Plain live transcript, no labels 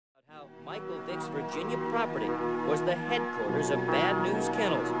how Michael Vick's Virginia property was the headquarters of Bad News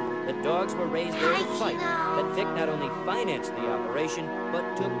Kennels. The dogs were raised there to fight. That Vick not only financed the operation, but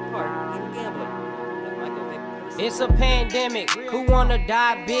took part in gambling. That Michael Vick It's a pandemic. Who wanna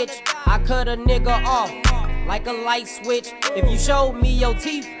die, bitch? I cut a nigga off like a light switch. If you showed me your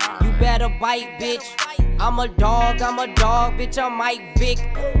teeth, you better bite, bitch. I'm a dog, bitch. I'm Mike Vick.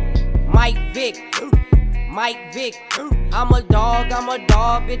 Mike Vick. Mike Vick. I'm a dog,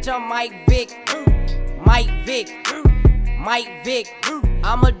 bitch. I'm Mike Vick. Mike Vick. Mike Vick.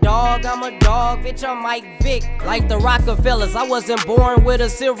 I'm a dog, bitch, I'm Mike Vick. Like the Rockefellers, I wasn't born with a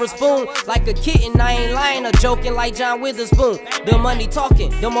silver spoon. Like a kitten, I ain't lying or joking like John Witherspoon. The money talking,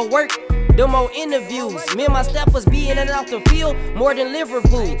 the more work, the more interviews. Me and my steppers be in and out the field more than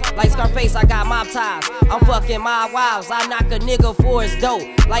Liverpool. Like Scarface, I got mob ties. I'm fucking my wives. I knock a nigga for his dough.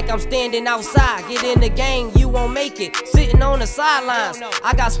 Like I'm standing outside. Get in the game, you won't make it. Sitting on the sidelines.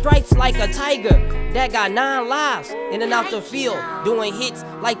 I got stripes like a tiger that got 9 lives. In and out the field, doing hits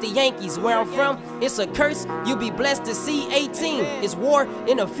like the Yankees. Where I'm from, it's a curse. You be blessed to see 18. It's war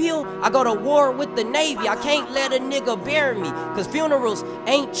in the field. I go to war with the Navy. I can't let a nigga bury me, cause funerals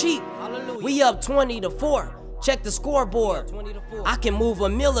ain't cheap. We up 20-4. Check the scoreboard. I can move a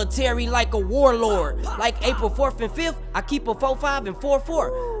military like a warlord. Like April 4th and 5th, I keep a 4-5 and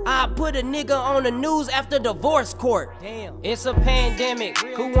 4-4. I put a nigga on the news after divorce court. Damn. It's a pandemic.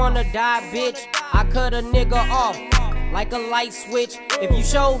 Who wanna die, bitch? I cut a nigga off like a light switch. If you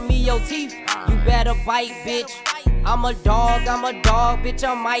showed me your teeth, you better bite, bitch. I'm a dog, bitch.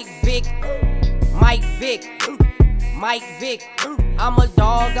 I'm Mike Vick. Mike Vick. Mike Vick. I'm a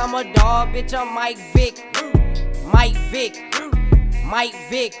dog, bitch. I'm Mike Vick. Mike Vick. Mike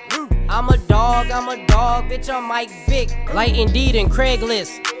Vick. I'm a dog, bitch. I'm Mike Vick. Like Indeed and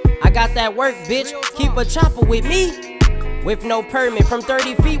Craigslist. I got that work, bitch. Keep a chopper with me. With no permit, from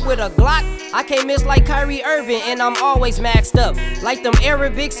 30 feet with a Glock, I can't miss like Kyrie Irving, and I'm always maxed up. Like them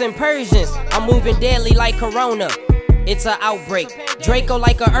Arabics and Persians, I'm moving deadly like Corona. It's an outbreak. Draco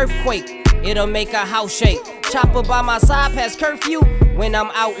like an earthquake, it'll make a house shake. Chopper by my side past curfew when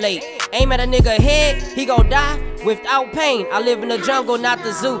I'm out late. Aim at a nigga head, he gon' die without pain. I live in the jungle, not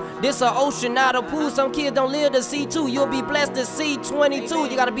the zoo. This a ocean, not a pool. Some kids don't live to see 2. You'll be blessed to see 22.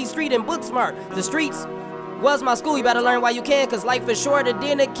 You gotta be street and book smart. The streets was my school. You better learn while you can, cause life is shorter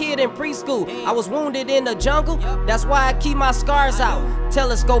than a kid in preschool. I was wounded in the jungle, that's why I keep my scars out.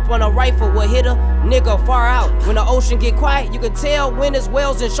 Telescope on a rifle will hit a nigga far out. When the ocean get quiet, you can tell when there's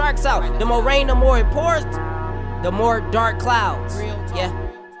whales and sharks out. The more rain, the more it pours, the more dark clouds. Yeah.